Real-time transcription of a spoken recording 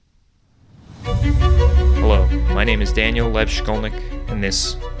My name is Daniel Lev Shkolnik, and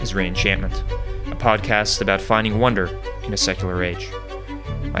this is Reenchantment, a podcast about finding wonder in a secular age.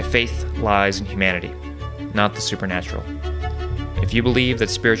 My faith lies in humanity, not the supernatural. If you believe that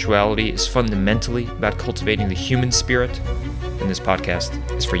spirituality is fundamentally about cultivating the human spirit, then this podcast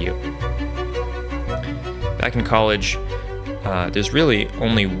is for you. Back in college, there's really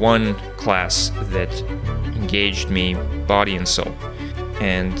only one class that engaged me body and soul,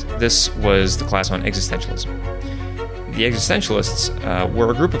 and this was the class on existentialism. The existentialists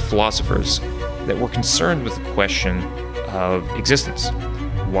were a group of philosophers that were concerned with the question of existence.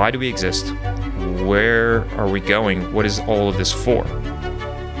 Why do we exist? Where are we going? What is all of this for?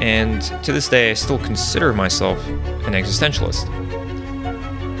 And to this day, I still consider myself an existentialist.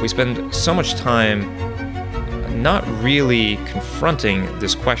 We spend so much time not really confronting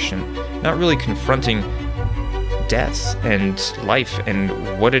this question, not really confronting death and life and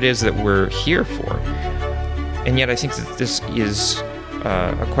what it is that we're here for. And yet I think that this is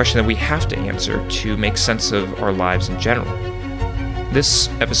a question that we have to answer to make sense of our lives in general. This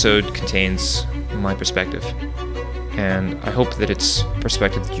episode contains my perspective, and I hope that it's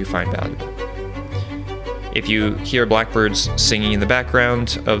perspective that you find valuable. If you hear blackbirds singing in the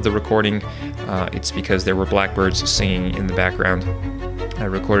background of the recording, it's because there were blackbirds singing in the background. I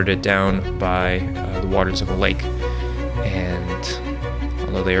recorded it down by the waters of a lake, and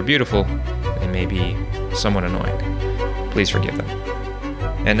although they are beautiful, they may be somewhat annoying. Please forgive them.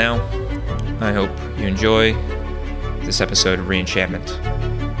 And now, I hope you enjoy this episode of Reenchantment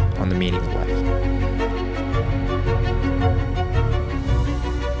on the meaning of life.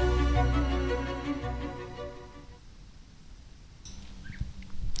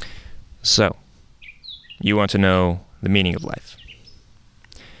 So, you want to know the meaning of life.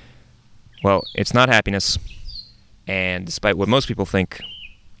 Well, it's not happiness, and despite what most people think,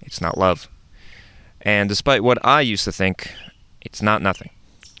 it's not love. And despite what I used to think, it's not nothing.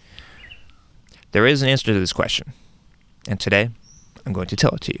 There is an answer to this question, and today, I'm going to tell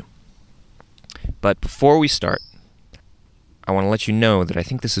it to you. But before we start, I want to let you know that I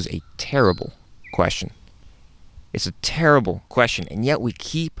think this is a terrible question. It's a terrible question, and yet we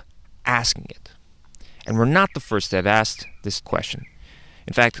keep asking it. And we're not the first to have asked this question.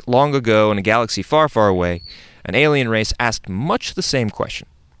 In fact, long ago in a galaxy far, far away, an alien race asked much the same question.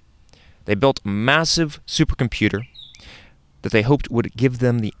 They built a massive supercomputer that they hoped would give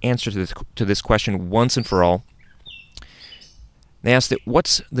them the answer to this question once and for all. They asked it,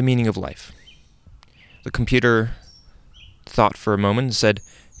 what's the meaning of life? The computer thought for a moment and said,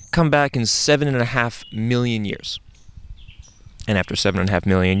 come back in 7.5 million years. And after 7.5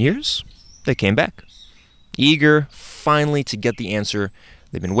 million years, they came back, eager finally to get the answer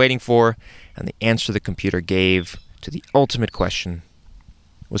they've been waiting for, and the answer the computer gave to the ultimate question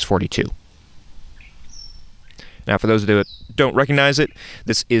was 42. Now, for those that don't recognize it,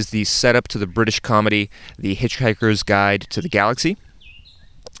 this is the setup to the British comedy The Hitchhiker's Guide to the Galaxy.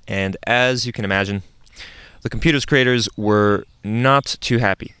 And as you can imagine, the computer's creators were not too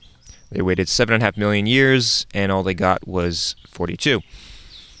happy. They waited 7.5 million years, and all they got was 42.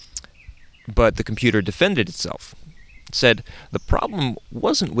 But the computer defended itself. It said, the problem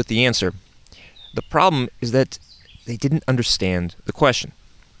wasn't with the answer. The problem is that they didn't understand the question.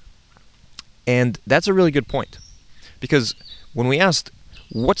 And that's a really good point. Because when we asked,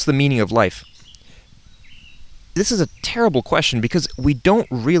 what's the meaning of life? This is a terrible question because we don't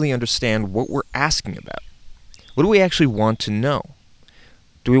really understand what we're asking about. What do we actually want to know?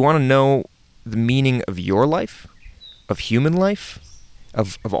 Do we want to know the meaning of your life? Of human life?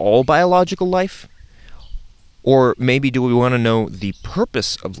 Of all biological life? Or maybe do we want to know the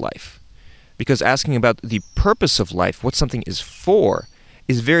purpose of life? Because asking about the purpose of life, what something is for,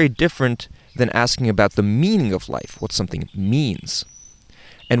 is very different than asking about the meaning of life, what something means.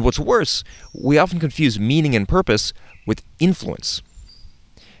 And what's worse, we often confuse meaning and purpose with influence.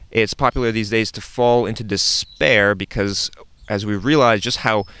 It's popular these days to fall into despair because as we realize just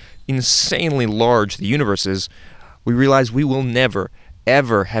how insanely large the universe is, we realize we will never,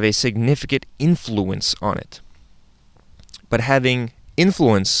 ever have a significant influence on it. But having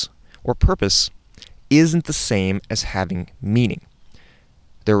influence or purpose isn't the same as having meaning.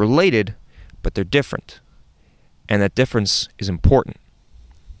 They're related, but they're different. And that difference is important.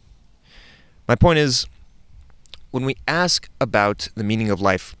 My point is, when we ask about the meaning of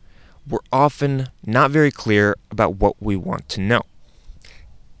life, we're often not very clear about what we want to know.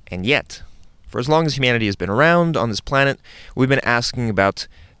 And yet, for as long as humanity has been around on this planet, we've been asking about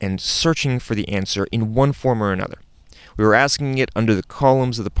and searching for the answer in one form or another. We were asking it under the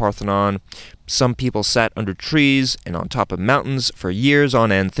columns of the Parthenon. Some people sat under trees and on top of mountains for years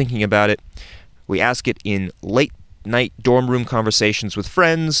on end thinking about it. We ask it in late-night dorm room conversations with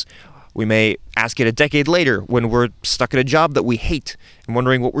friends. We may ask it a decade later when we're stuck at a job that we hate and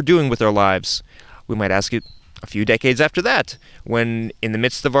wondering what we're doing with our lives. We might ask it a few decades after that, when in the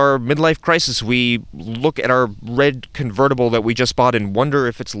midst of our midlife crisis, we look at our red convertible that we just bought and wonder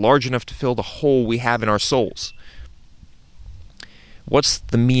if it's large enough to fill the hole we have in our souls. What's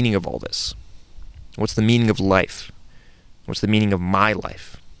the meaning of all this? What's the meaning of life? What's the meaning of my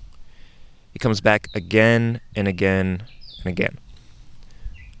life? It comes back again and again and again.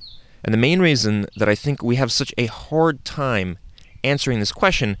 And the main reason that I think we have such a hard time answering this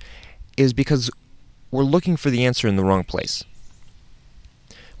question is because we're looking for the answer in the wrong place.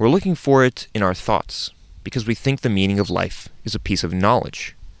 We're looking for it in our thoughts because we think the meaning of life is a piece of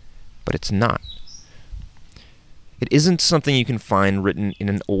knowledge, but it's not. It isn't something you can find written in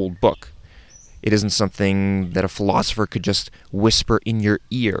an old book. It isn't something that a philosopher could just whisper in your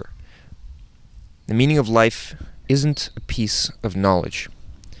ear. The meaning of life isn't a piece of knowledge.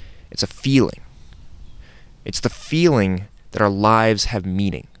 It's a feeling. It's the feeling that our lives have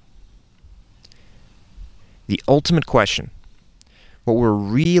meaning. The ultimate question, what we're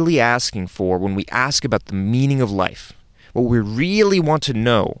really asking for when we ask about the meaning of life, what we really want to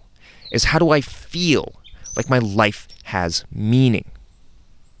know is, how do I feel like my life has meaning?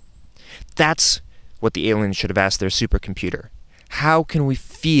 That's what the aliens should have asked their supercomputer. How can we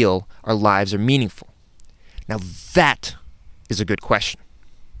feel our lives are meaningful? Now that is a good question.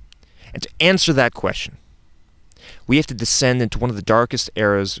 And to answer that question, we have to descend into one of the darkest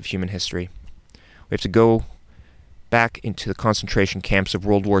eras of human history. We have to go back into the concentration camps of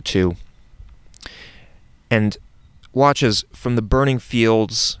World War II and watch as, from the burning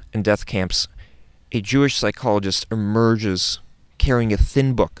fields and death camps, a Jewish psychologist emerges carrying a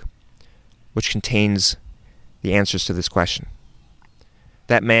thin book which contains the answers to this question.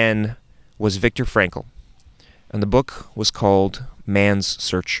 That man was Viktor Frankl, and the book was called Man's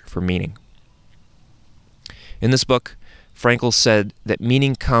Search for Meaning. In this book, Frankl said that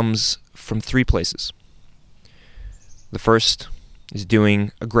meaning comes from three places. The first is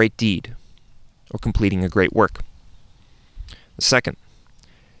doing a great deed or completing a great work. The second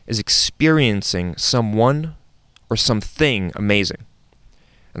is experiencing someone or something amazing.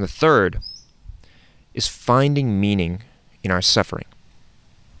 And the third is finding meaning in our suffering.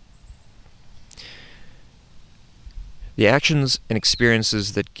 The actions and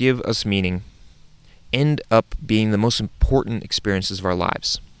experiences that give us meaning end up being the most important experiences of our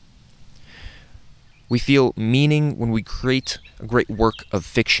lives. We feel meaning when we create a great work of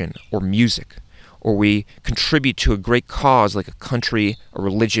fiction or music, or we contribute to a great cause like a country, a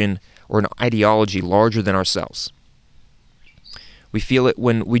religion, or an ideology larger than ourselves. We feel it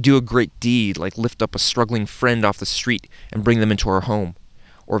when we do a great deed like lift up a struggling friend off the street and bring them into our home,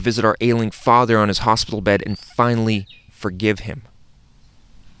 or visit our ailing father on his hospital bed and finally forgive him.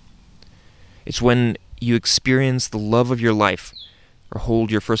 It's when you experience the love of your life, or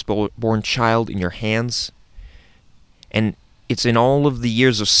hold your firstborn child in your hands. And it's in all of the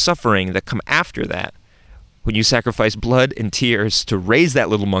years of suffering that come after that, when you sacrifice blood and tears to raise that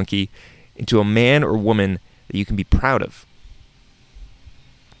little monkey into a man or woman that you can be proud of.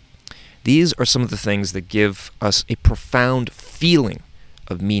 These are some of the things that give us a profound feeling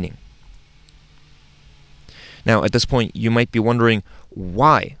of meaning. Now, at this point, you might be wondering,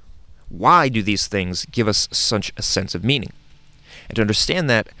 why? Why do these things give us such a sense of meaning? And to understand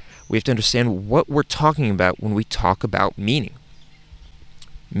that, we have to understand what we're talking about when we talk about meaning.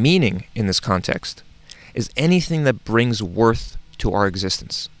 Meaning, in this context, is anything that brings worth to our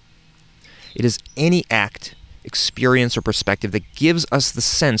existence. It is any act, experience, or perspective that gives us the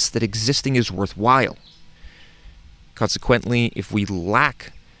sense that existing is worthwhile. Consequently, if we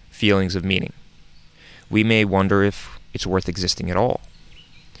lack feelings of meaning, we may wonder if it's worth existing at all.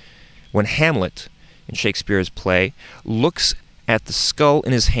 When Hamlet, in Shakespeare's play, looks at the skull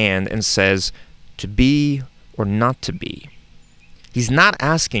in his hand and says, "To be or not to be," he's not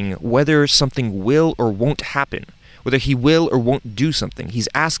asking whether something will or won't happen, whether he will or won't do something. He's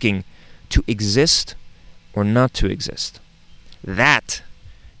asking to exist or not to exist. That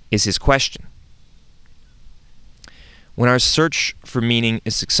is his question. When our search for meaning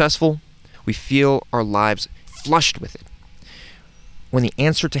is successful, we feel our lives flushed with it. When the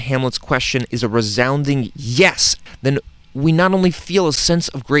answer to Hamlet's question is a resounding yes, then we not only feel a sense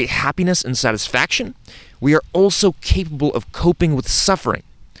of great happiness and satisfaction, we are also capable of coping with suffering,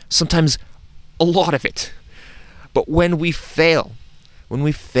 sometimes a lot of it. But when we fail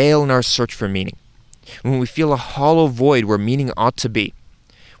in our search for meaning, when we feel a hollow void where meaning ought to be,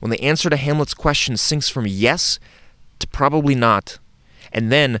 when the answer to Hamlet's question sinks from yes to probably not,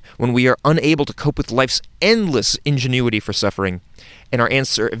 And then, when we are unable to cope with life's endless ingenuity for suffering, and our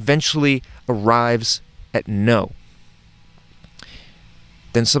answer eventually arrives at no,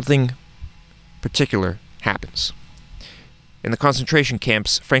 then something particular happens. In the concentration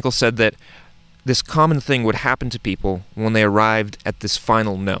camps, Frankl said that this common thing would happen to people when they arrived at this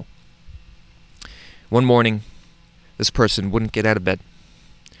final no. One morning, this person wouldn't get out of bed.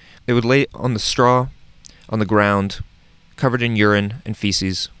 They would lay on the straw, on the ground, covered in urine and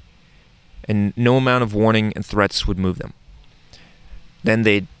feces, and no amount of warning and threats would move them. Then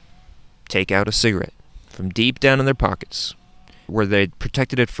they'd take out a cigarette from deep down in their pockets, where they'd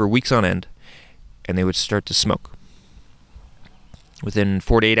protected it for weeks on end, and they would start to smoke. Within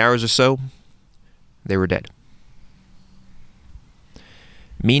 48 hours or so, they were dead.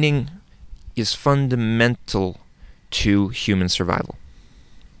 Meaning is fundamental to human survival.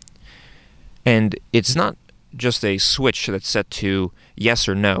 And it's not just a switch that's set to yes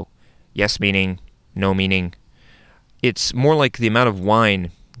or no. Yes meaning, no meaning. It's more like the amount of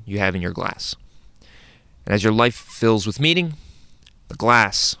wine you have in your glass. And as your life fills with meaning, the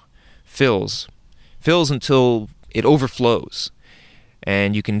glass fills until it overflows.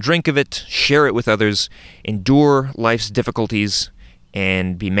 And you can drink of it, share it with others, endure life's difficulties,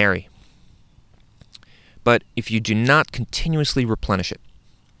 and be merry. But if you do not continuously replenish it,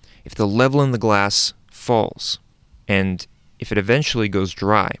 if the level in the glass falls, and if it eventually goes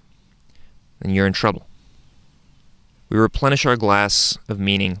dry, then you're in trouble. We replenish our glass of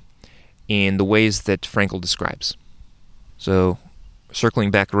meaning in the ways that Frankl describes. So, circling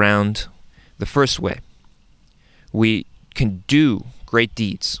back around, the first way, we can do great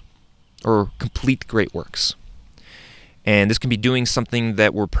deeds or complete great works. And this can be doing something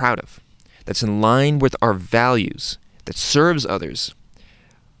that we're proud of, that's in line with our values, that serves others,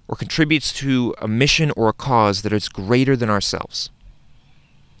 or contributes to a mission or a cause that is greater than ourselves.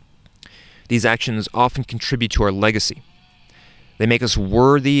 These actions often contribute to our legacy. They make us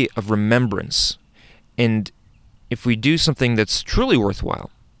worthy of remembrance. And if we do something that's truly worthwhile,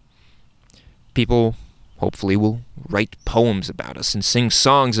 people hopefully will write poems about us and sing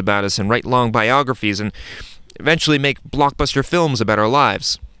songs about us and write long biographies and eventually make blockbuster films about our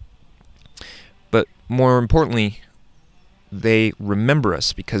lives. But more importantly, they remember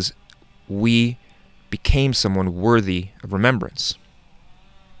us because we became someone worthy of remembrance.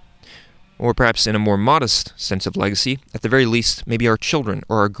 Or perhaps in a more modest sense of legacy, at the very least, maybe our children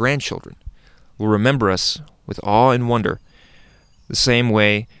or our grandchildren will remember us with awe and wonder, the same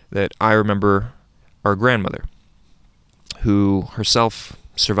way that I remember our grandmother, who herself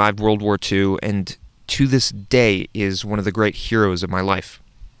survived World War II and to this day is one of the great heroes of my life.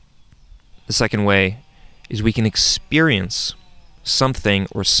 The second way is we can experience something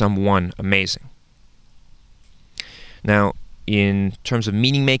or someone amazing. Now, in terms of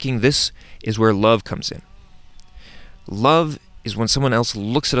meaning making, this is where love comes in. Love is when someone else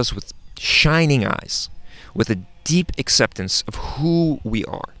looks at us with shining eyes, with a deep acceptance of who we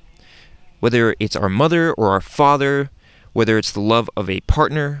are. Whether it's our mother or our father, whether it's the love of a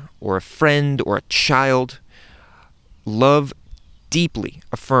partner or a friend or a child, love deeply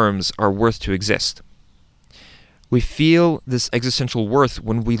affirms our worth to exist. We feel this existential worth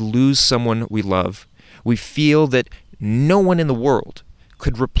when we lose someone we love. We feel that no one in the world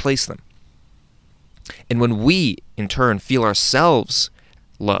could replace them. And when we, in turn, feel ourselves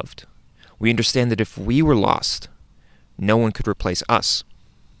loved, we understand that if we were lost, no one could replace us.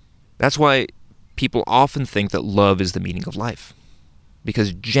 That's why people often think that love is the meaning of life,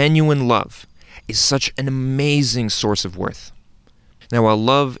 because genuine love is such an amazing source of worth. Now, while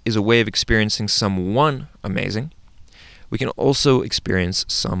love is a way of experiencing someone amazing, we can also experience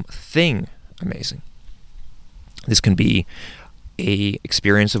something amazing. This can be an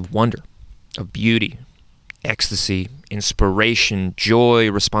experience of wonder, of beauty, ecstasy, inspiration, joy,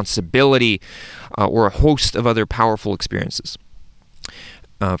 responsibility, or a host of other powerful experiences.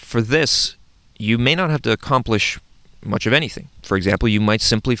 For this, you may not have to accomplish much of anything. For example, you might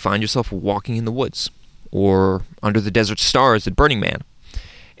simply find yourself walking in the woods or under the desert stars at Burning Man.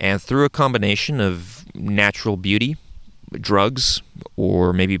 And through a combination of natural beauty, drugs,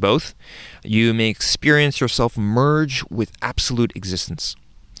 or maybe both, you may experience yourself merge with absolute existence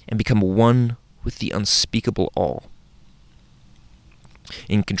and become one with the unspeakable awe.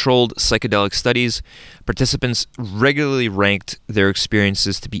 In controlled psychedelic studies, participants regularly ranked their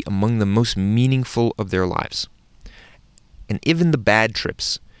experiences to be among the most meaningful of their lives. And even the bad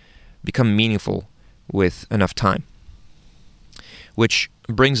trips become meaningful with enough time. Which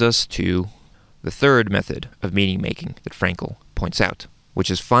brings us to the third method of meaning-making that Frankl points out,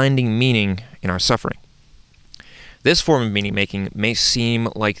 which is finding meaning in our suffering. This form of meaning making may seem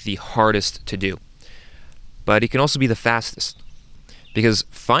like the hardest to do, but it can also be the fastest, because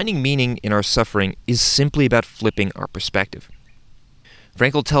finding meaning in our suffering is simply about flipping our perspective.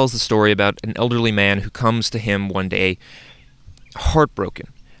 Frankl tells the story about an elderly man who comes to him one day heartbroken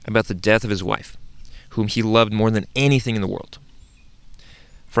about the death of his wife, whom he loved more than anything in the world.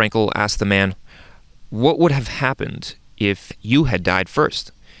 Frankl asked the man, "What would have happened if you had died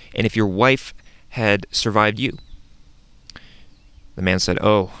first, and if your wife had survived you?" The man said,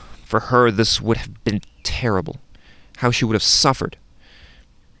 "Oh, for her this would have been terrible. How she would have suffered."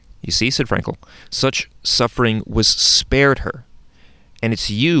 "You see," said Frankl, "such suffering was spared her, and it's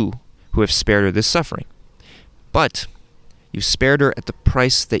you who have spared her this suffering. But you spared her at the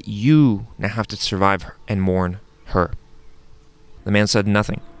price that you now have to survive her and mourn her." The man said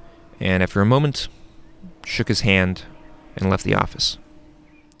nothing, and after a moment, shook his hand and left the office.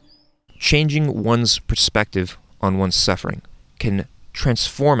 Changing one's perspective on one's suffering can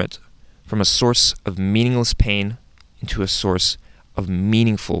transform it from a source of meaningless pain into a source of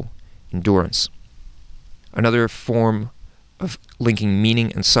meaningful endurance. Another form of linking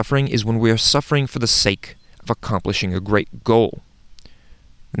meaning and suffering is when we are suffering for the sake of accomplishing a great goal.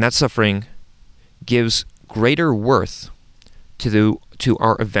 And that suffering gives greater worth to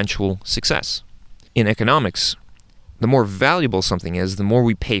our eventual success. In economics, the more valuable something is, the more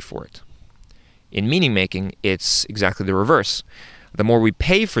we pay for it. In meaning making, it's exactly the reverse. The more we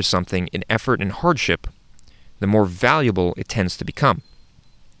pay for something in effort and hardship, the more valuable it tends to become.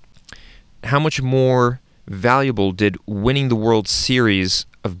 How much more valuable did winning the World Series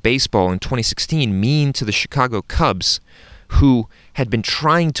of baseball in 2016 mean to the Chicago Cubs, who had been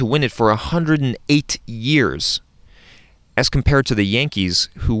trying to win it for 108 years, as compared to the Yankees,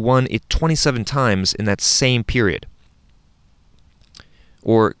 who won it 27 times in that same period?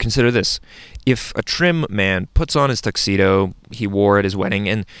 Or consider this. If a trim man puts on his tuxedo he wore at his wedding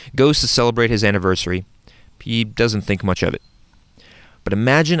and goes to celebrate his anniversary, he doesn't think much of it. But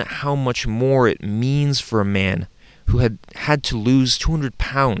imagine how much more it means for a man who had to lose 200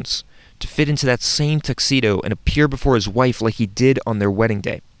 pounds to fit into that same tuxedo and appear before his wife like he did on their wedding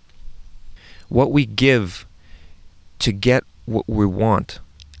day. What we give to get what we want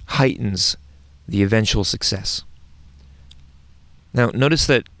heightens the eventual success. Now, notice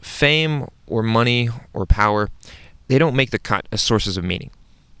that fame or money or power, they don't make the cut as sources of meaning.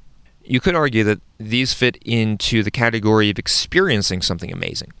 You could argue that these fit into the category of experiencing something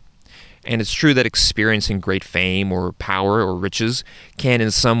amazing. And it's true that experiencing great fame or power or riches can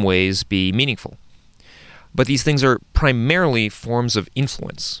in some ways be meaningful. But these things are primarily forms of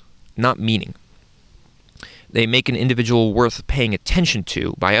influence, not meaning. They make an individual worth paying attention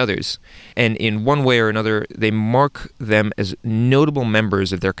to by others, and in one way or another, they mark them as notable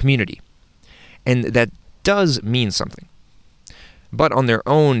members of their community. And that does mean something. But on their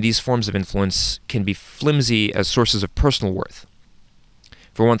own, these forms of influence can be flimsy as sources of personal worth.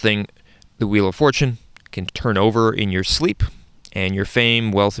 For one thing, the Wheel of Fortune can turn over in your sleep, and your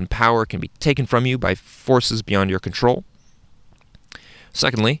fame, wealth, and power can be taken from you by forces beyond your control.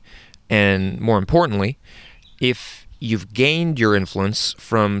 Secondly, and more importantly, if you've gained your influence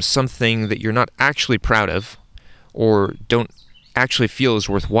from something that you're not actually proud of or don't actually feel is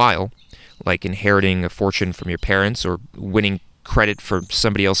worthwhile, like inheriting a fortune from your parents or winning credit for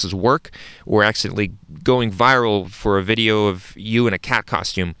somebody else's work or accidentally going viral for a video of you in a cat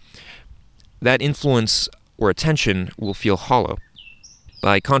costume, that influence or attention will feel hollow.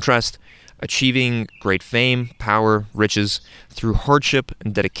 By contrast, achieving great fame, power, riches through hardship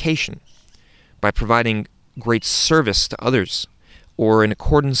and dedication, by providing great service to others, or in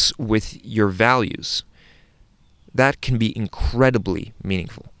accordance with your values, that can be incredibly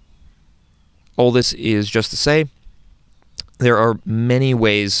meaningful. All this is just to say, there are many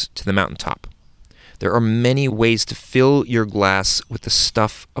ways to the mountaintop. There are many ways to fill your glass with the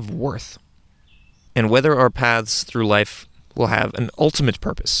stuff of worth. And whether our paths through life will have an ultimate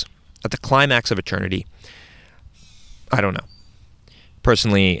purpose, at the climax of eternity, I don't know.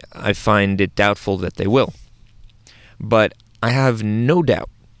 Personally, I find it doubtful that they will. But I have no doubt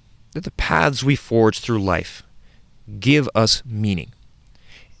that the paths we forge through life give us meaning.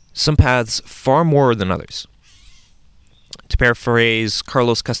 Some paths far more than others. To paraphrase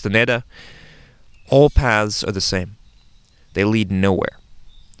Carlos Castaneda, all paths are the same. They lead nowhere.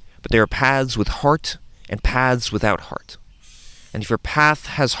 But there are paths with heart and paths without heart. And if your path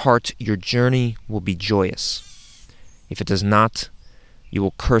has heart, your journey will be joyous. If it does not, you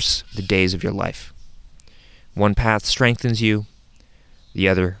will curse the days of your life. One path strengthens you, the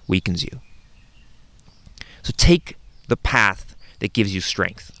other weakens you. So take the path that gives you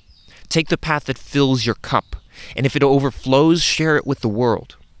strength. Take the path that fills your cup And if it overflows, share it with the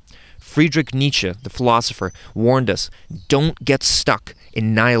world. Friedrich Nietzsche, the philosopher, warned us, don't get stuck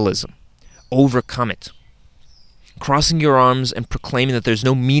in nihilism. Overcome it. Crossing your arms and proclaiming that there's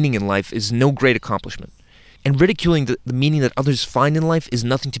no meaning in life is no great accomplishment. And ridiculing the meaning that others find in life is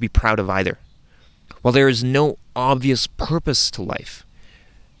nothing to be proud of either. While there is no obvious purpose to life,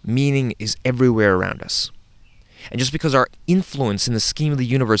 meaning is everywhere around us. And just because our influence in the scheme of the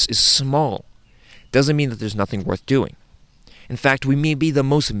universe is small, doesn't mean that there's nothing worth doing. In fact, we may be the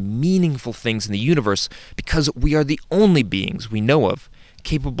most meaningful things in the universe because we are the only beings we know of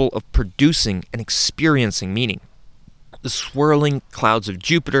capable of producing and experiencing meaning. The swirling clouds of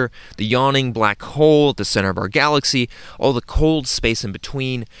Jupiter, the yawning black hole at the center of our galaxy, all the cold space in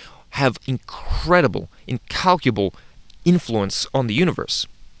between, have incredible, incalculable influence on the universe,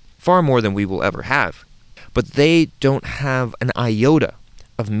 far more than we will ever have. But they don't have an iota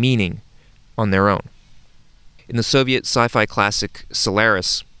of meaning on their own. In the Soviet sci-fi classic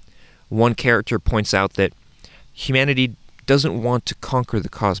Solaris, one character points out that humanity doesn't want to conquer the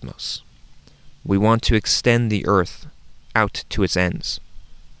cosmos. We want to extend the Earth out to its ends.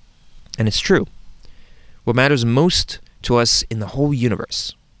 And it's true. What matters most to us in the whole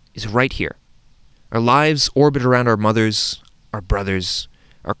universe is right here. Our lives orbit around our mothers, our brothers,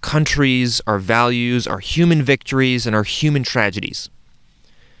 our countries, our values, our human victories, and our human tragedies.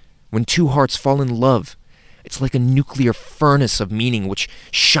 When two hearts fall in love, it's like a nuclear furnace of meaning which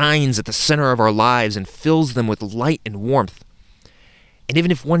shines at the center of our lives and fills them with light and warmth. And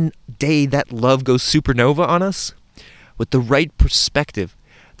even if one day that love goes supernova on us, with the right perspective,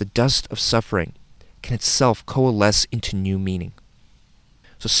 the dust of suffering can itself coalesce into new meaning.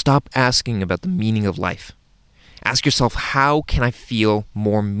 So stop asking about the meaning of life. Ask yourself, how can I feel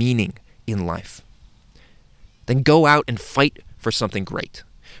more meaning in life? Then go out and fight for something great.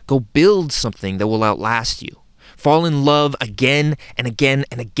 Go build something that will outlast you. Fall in love again and again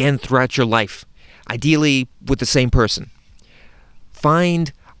and again throughout your life, ideally with the same person.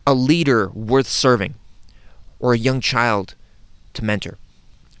 Find a leader worth serving, or a young child to mentor.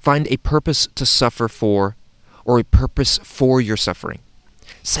 Find a purpose to suffer for, or a purpose for your suffering.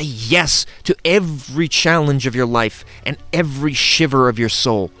 Say yes to every challenge of your life and every shiver of your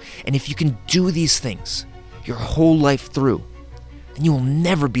soul. And if you can do these things your whole life through, then you will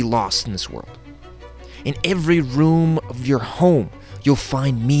never be lost in this world. In every room of your home, you'll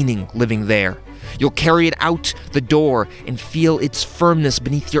find meaning living there. You'll carry it out the door and feel its firmness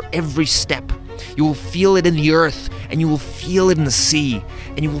beneath your every step. You will feel it in the earth, and you will feel it in the sea,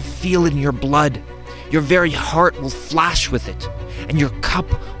 and you will feel it in your blood. Your very heart will flash with it, and your cup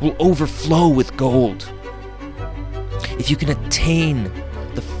will overflow with gold. If you can attain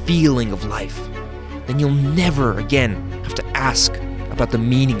the feeling of life, then you'll never again have to ask about the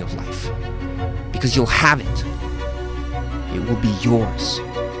meaning of life, because you'll have it. It will be yours.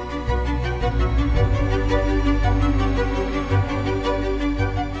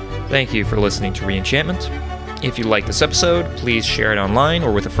 Thank you for listening to Reenchantment. If you like this episode, please share it online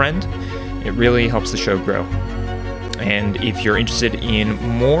or with a friend. It really helps the show grow. And if you're interested in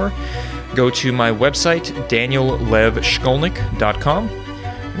more, go to my website, daniellevshkolnik.com,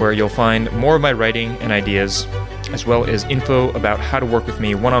 where you'll find more of my writing and ideas, as well as info about how to work with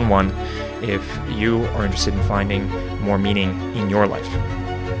me one-on-one if you are interested in finding more meaning in your life.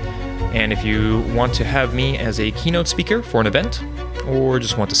 And if you want to have me as a keynote speaker for an event, or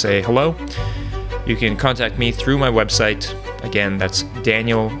just want to say hello, you can contact me through my website. Again, that's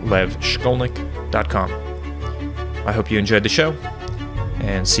daniellevshkolnik.com. I hope you enjoyed the show,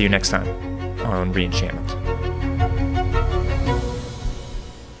 and see you next time on Reenchantment.